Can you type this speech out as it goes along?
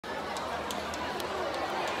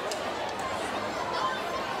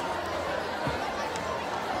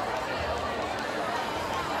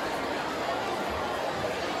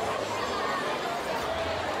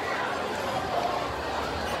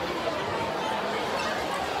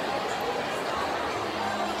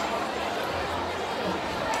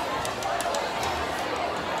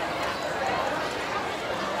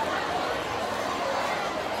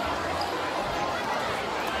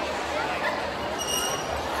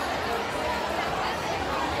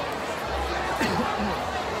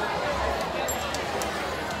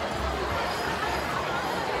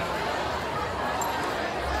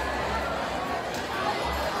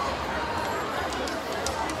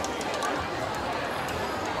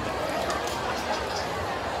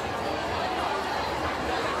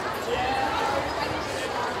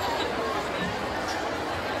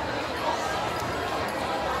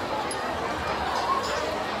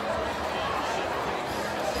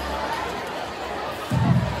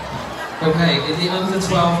Okay, in the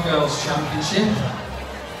U12 Girls Championship,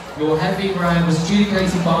 your heavy round was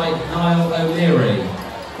adjudicated by Niall O'Leary.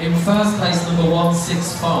 In first place, number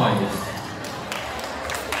 165.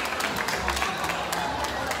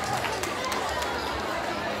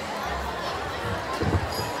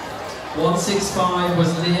 165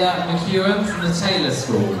 was Leah McEwen from the Taylor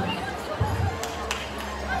School.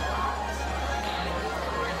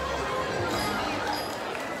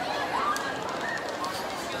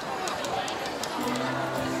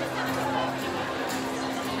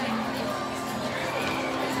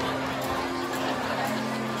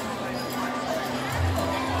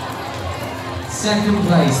 Second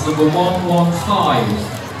place, number 115.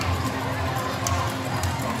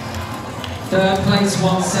 Third place,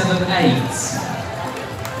 178.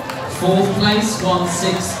 Fourth place,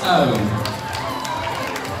 160.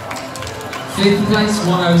 Fifth place,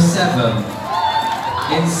 107.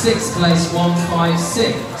 In sixth place,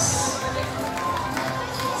 156.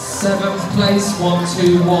 Seventh place,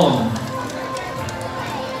 121.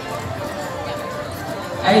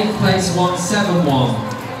 Eighth place, 171.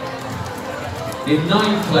 In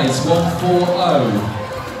ninth place, 140.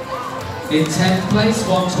 In 10th place,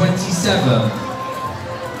 127.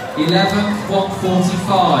 11th,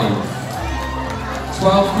 145.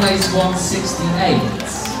 12th place, 168.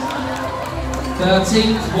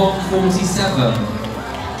 13th, 147.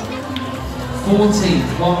 14th,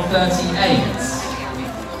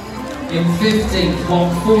 138. In 15th,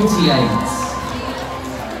 148.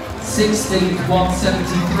 16th,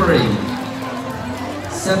 173.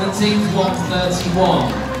 17th,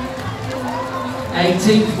 131.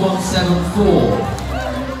 18th, 174.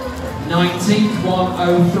 19th,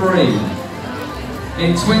 103.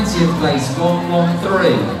 In 20th place,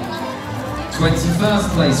 113. 21st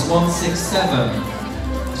place, 167.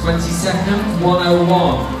 22nd,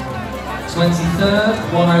 101. 23rd,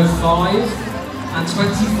 105. And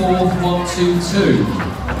 24th, 122.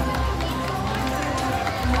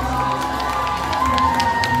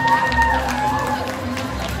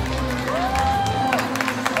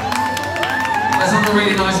 Let's have a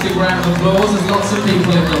really nice big round of applause. There's lots of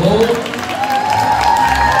people in the hall.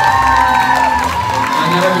 I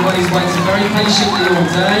know everybody's waiting very patiently all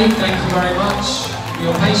day. Thank you very much for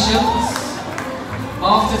your patience.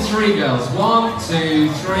 After three, girls. 1,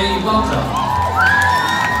 2, 3, well done.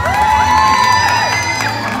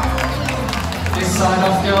 This side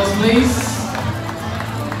off, girls, please.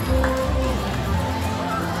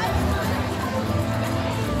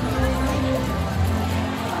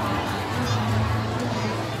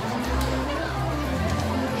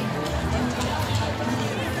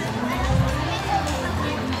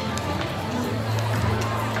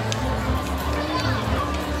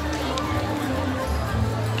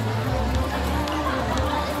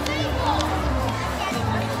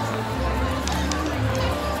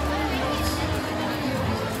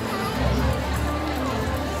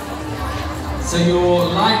 So your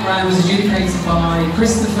light round was adjudicated by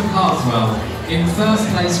Christopher Carswell. In first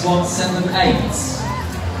place, 178.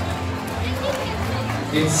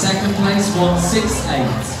 In second place, 168.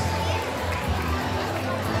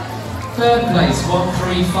 Third place,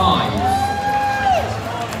 135.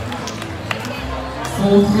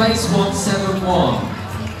 Fourth place, 171.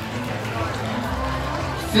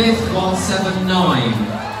 Fifth, 179.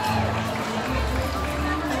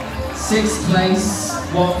 Sixth place,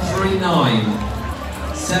 139.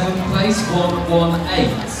 Seventh place,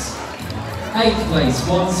 118. Eighth place,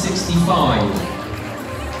 165.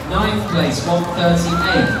 Ninth place,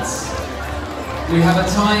 138. We have a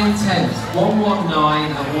tie in 10th,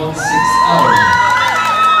 119 and 160.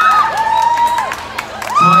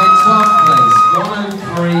 Tie in 12th place,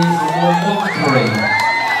 103 and 113.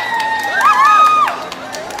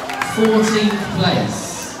 14th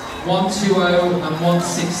place, 120 and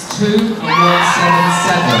 162 and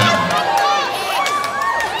 177.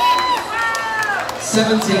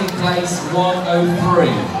 17th place, 103.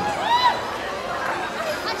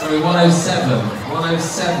 Sorry, 107.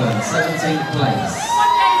 107, 17th place.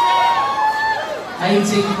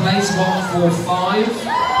 18th place, 145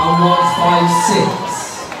 and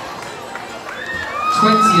 156.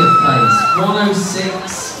 20th place,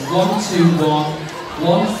 106, 121,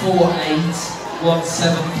 148,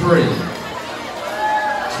 173.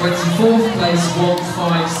 24th place,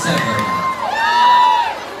 157.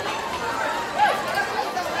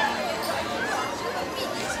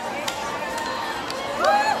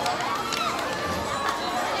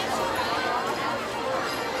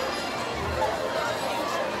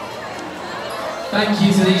 Thank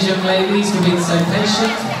you to these young ladies for being so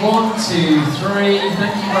patient. 1, 2, 3.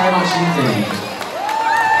 Thank you very much indeed.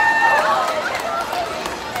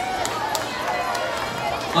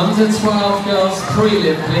 Under 12 girls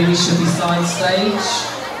prelim, please, should be side stage.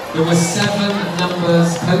 There were 7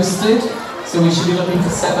 numbers posted, so we should be looking for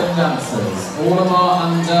 7 dancers. All of our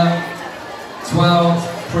under 12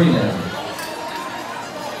 prelim.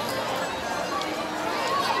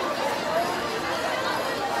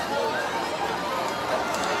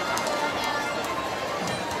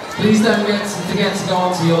 Please don't forget to go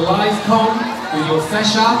onto your live com with your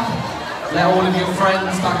fesh up. Let all of your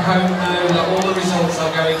friends back home know that all the results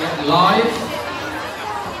are going live.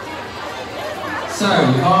 So,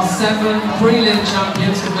 our 7 prelim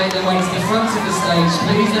champions can make their way to the front of the stage.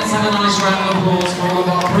 Please, let's have a nice round of applause for all of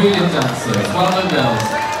our prelim dancers. Well done, girls.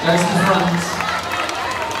 Go to the front.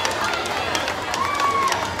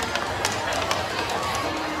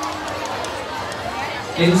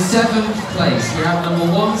 In 7th place, we have number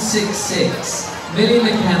 166, Millie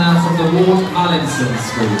McKenna from the Ward Mallinson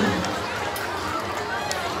School.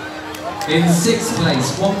 In 6th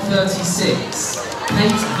place, 136,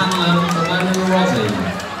 Kate Hanlon from Onaroddy.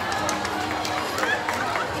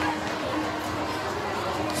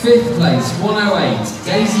 5th place, 108,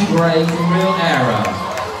 Daisy Gray from Real Era.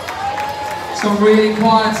 It's gone really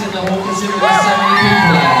quiet in the hall considering there's so many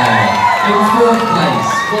people out there. In 4th place,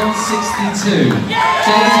 162,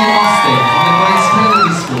 Daisy Austin from the Grace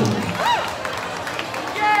Kennedy School.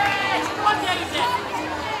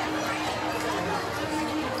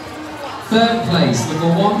 Third place, number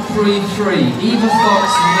 133, Eva Fox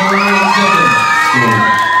from the Royal Dublin School.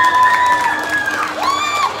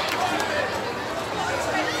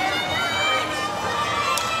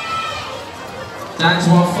 Down to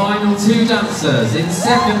our final 2 dancers. In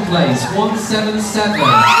 2nd place, 177,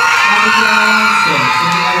 Abigail Anson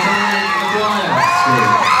from the O'Donnell School.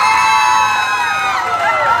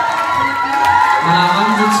 And our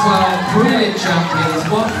under 12 prelim champions,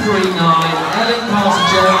 139, Ellen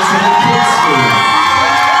Carter-Jones from the Kids School.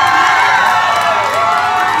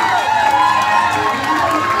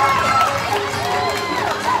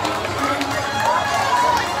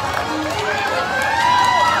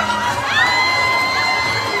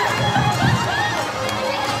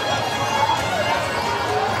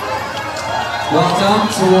 Well done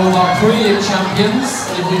to all of our prelim champions.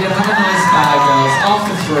 If we can have a nice bow, girls,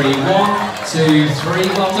 after 3. 1, 2, 3,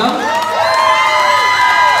 well done.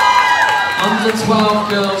 Under 12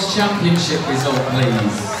 girls championship result,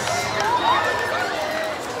 please.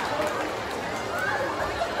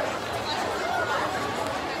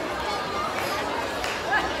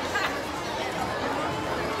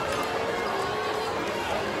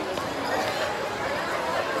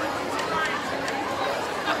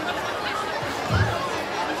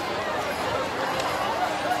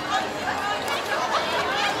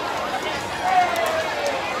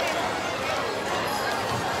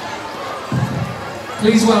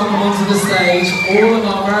 Please welcome onto the stage all of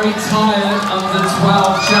our very tired under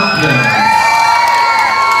 12 champions.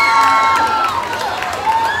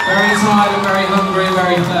 Very tired and very hungry and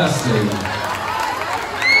very thirsty.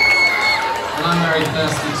 And I'm very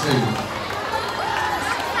thirsty too.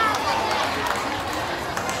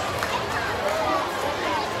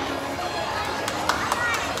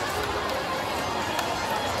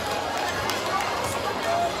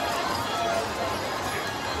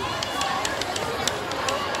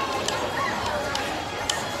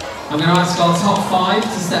 I'm going to ask our top 5 to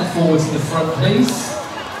step forward to the front, please.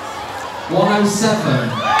 107,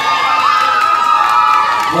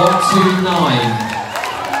 129,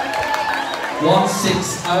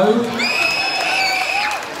 160,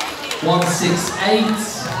 168,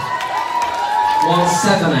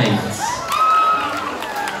 178.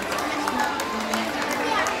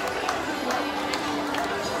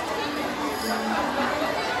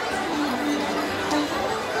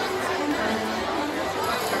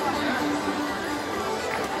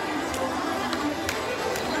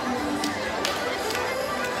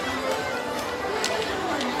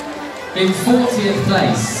 In 40th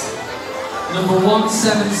place, number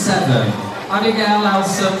 177, Abigail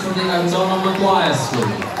Alson from the O'Donnell Maguire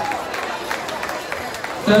School.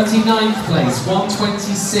 39th place,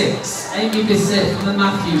 126, Amy Bissett from the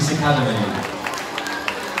Matthews Academy.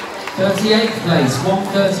 38th place,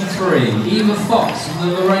 133, Eva Fox from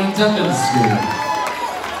the Lorraine Duggan School.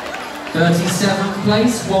 37th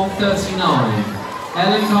place, 139,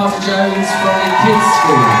 Ellen Carter-Jones from the Kids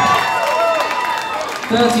School.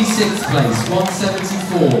 36th place,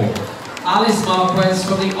 174, Alice Marquez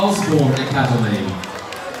from the Osborne Academy.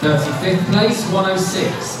 35th place,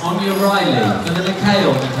 106, Anya Riley from the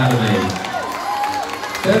McHale Academy.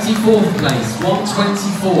 34th place,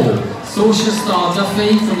 124, Saoirse Star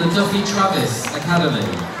Duffy from the Duffy Travis Academy.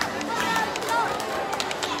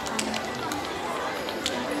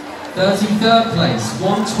 33rd place,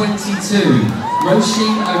 122,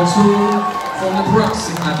 Roisin O'Toole from the Brooks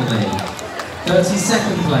Academy.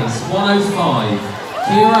 32nd place, 105,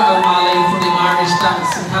 Ciara O'Malley from the Irish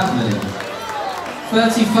Dance Academy.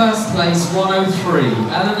 31st place, 103,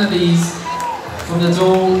 Eleanor Bees from the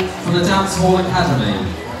Dance Hall Academy.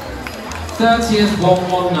 30th,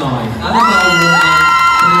 119, Annabelle Warner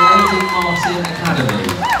from the Lady Martin Academy.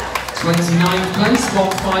 29th place,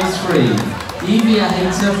 153, Evia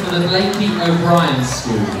Hayter from the Blakey O'Brien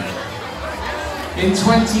School. In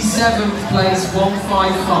 27th place,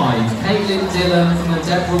 155, Caitlin Dillon from the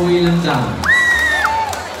Deborah Whelan Dance.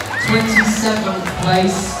 27th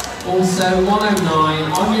place, also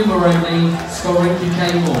 109, Anya Moroney, Skorinka K.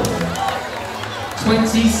 Moore.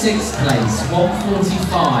 26th place,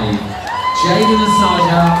 145, Jaden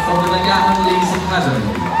Asaya from the McGahan Lees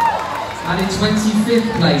Academy. And in 25th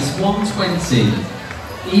place, 120,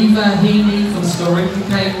 Eva Heaney from Skorinka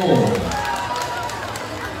K. Moore.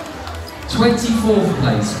 24th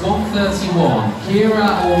place, 131, Ciara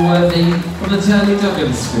Allworthy from the Turley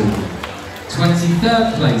Duggan School.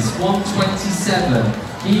 23rd place, 127,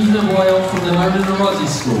 Eva Boyle from the Mona Narodzi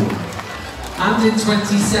School. And in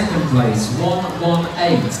 22nd place,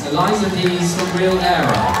 118, Eliza Dees from Real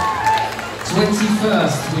Era.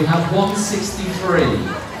 21st, we have 163,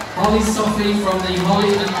 Holly Sophie from the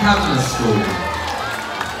Holly and Kavanagh School.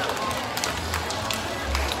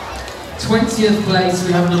 20th place,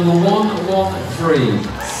 we have number 113,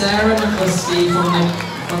 Sarah McCluskey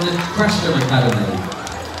from the Cresham Academy.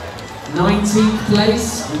 19th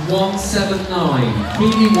place, 179,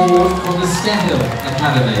 Keely Ward from the Skehill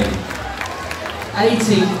Academy.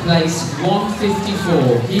 18th place,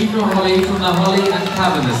 154, Keebner Holly from the Holly and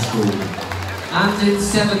Kavanagh School. And in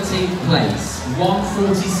 17th place,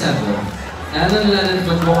 147, Ellen Leonard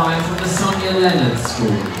Maguire from the Sonia Leonard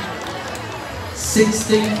School.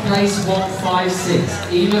 16th place,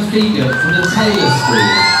 156, Eva Fegan from the Taylor School.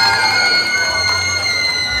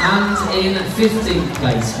 And in 15th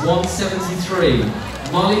place, 173,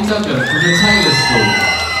 Molly Duggan from the Taylor School.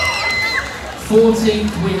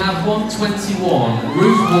 14th, we have 121,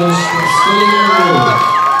 Ruth Walsh from Scully O'Rourke.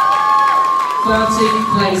 13th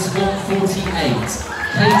place, 148,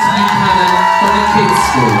 Kate Buchanan from the Kids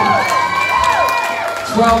School.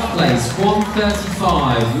 12th place,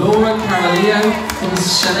 135, Laura Carolio from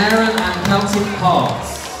Shaneran and Celtic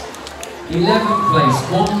Hearts. 11th place,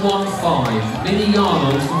 115, Minnie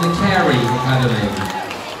Arnold from the Carey Academy.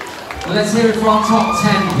 Well, let's hear it for our top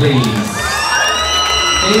 10, please.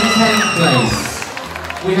 In 10th place,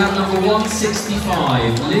 we have number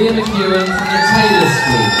 165, Leah McEwen from the Taylor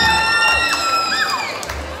School.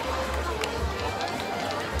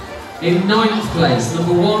 In 9th place,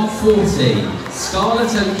 number 140,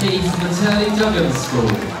 Scarlett O'Keefe from the Turley Duggan School.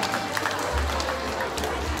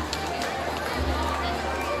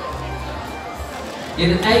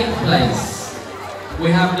 In 8th place, we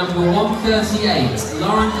have number 138,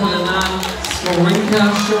 Lauren Cullinan, Skorinka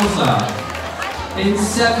Shorter. In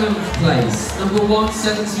 7th place, number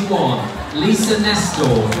 171, Lisa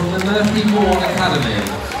Nestor from the Murphy Moore Academy.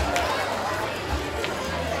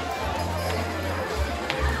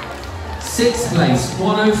 6th place,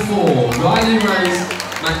 104, Riley Rose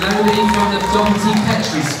McNally from the Doherty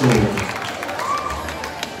Petrie School.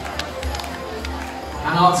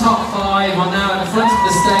 And our top 5 are now at the front of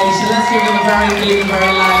the stage, so let's give them a very big and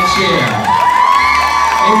very loud cheer.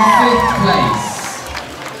 In 5th place,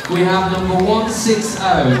 we have number 160,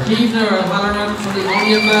 Keevna O'Halloran from the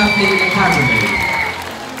Anya Murphy Academy.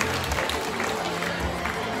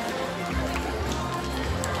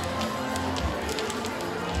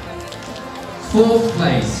 Fourth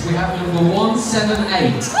place, we have number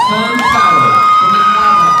 178, Fern Farrell from the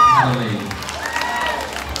Cloud Academy.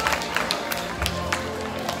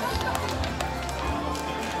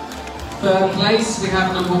 Third place, we have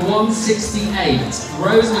number 168,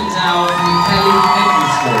 Rose McDowell from the Kelly Henry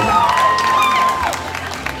School.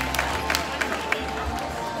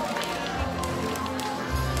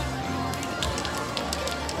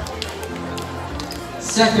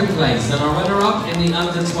 Second place, and our runner-up in the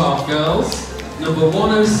under-12 girls, number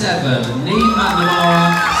 107, Neve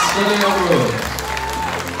McNamara, Scully O'Rourke.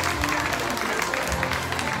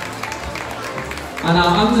 And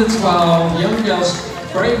our under-12 young girls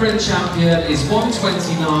Bravery champion is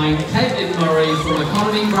 129, Caitlin Murray from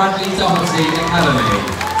Economy Bradley Doherty Academy.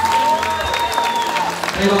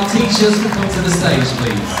 And if our teachers can come to the stage,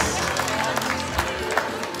 please.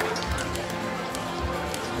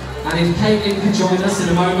 And if Caitlin could join us in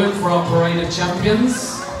a moment for our Parade of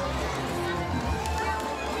Champions.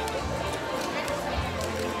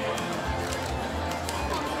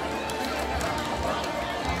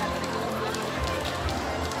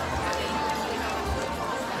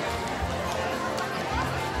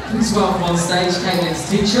 Please welcome on stage Caitlin's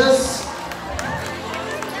teachers.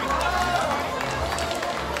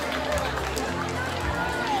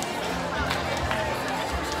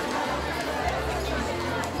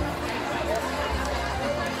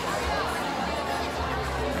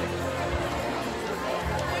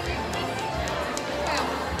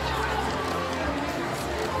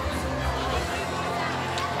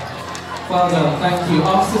 Well done, thank you.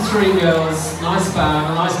 After 3 girls, nice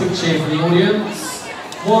band, a nice big cheer for the audience.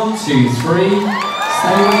 1, 2, 3. Stay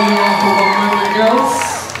where you are for 1 moment, girls.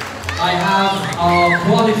 I have our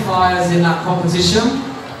qualifiers in that competition.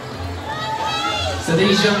 So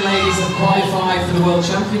these young ladies have qualified for the World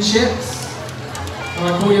Championships.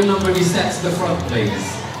 Can I call your number and you step to the front, please?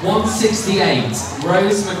 168,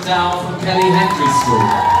 Rose McDowell from Kelly Hendry School.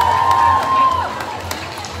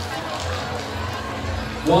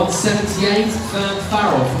 178, Fern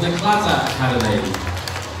Farrell from the Clatter Academy.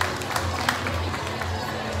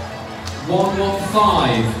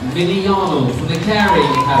 115, Vinnie Arnold from the Carey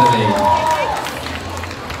Academy.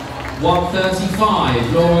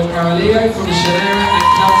 135, Laura Carolio from the Shanera and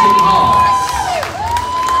Celtic Hearts.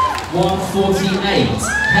 148,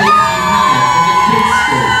 Kate Buchanan from the Kids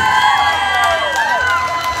School.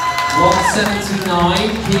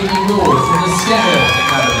 179, Keely Ward from the Skedder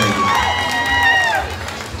Academy.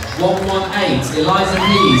 118, Eliza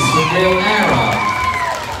Pease from Real Era.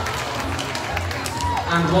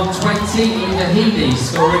 And 120, Eva Heaney,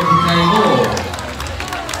 scoring for Kay Moore.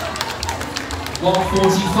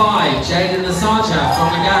 145, Jaden Nasaja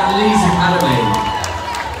from the Gavin Lees Academy.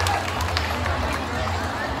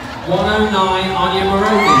 109, Anya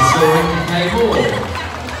Moroni, scoring for Kay Moore.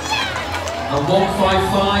 And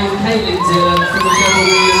 155, Caitlin Dillon from the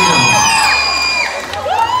General William Young.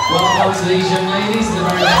 Well done to these young ladies and the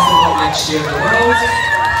very best of luck next year in the world.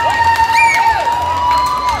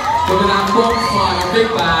 We're going to have one final big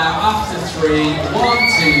bow after 3. 1, 2,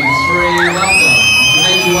 3. Well done. You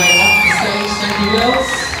make your way off the stage, thank you girls.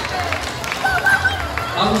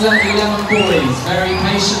 Under 11 boys, very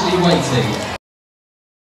patiently waiting.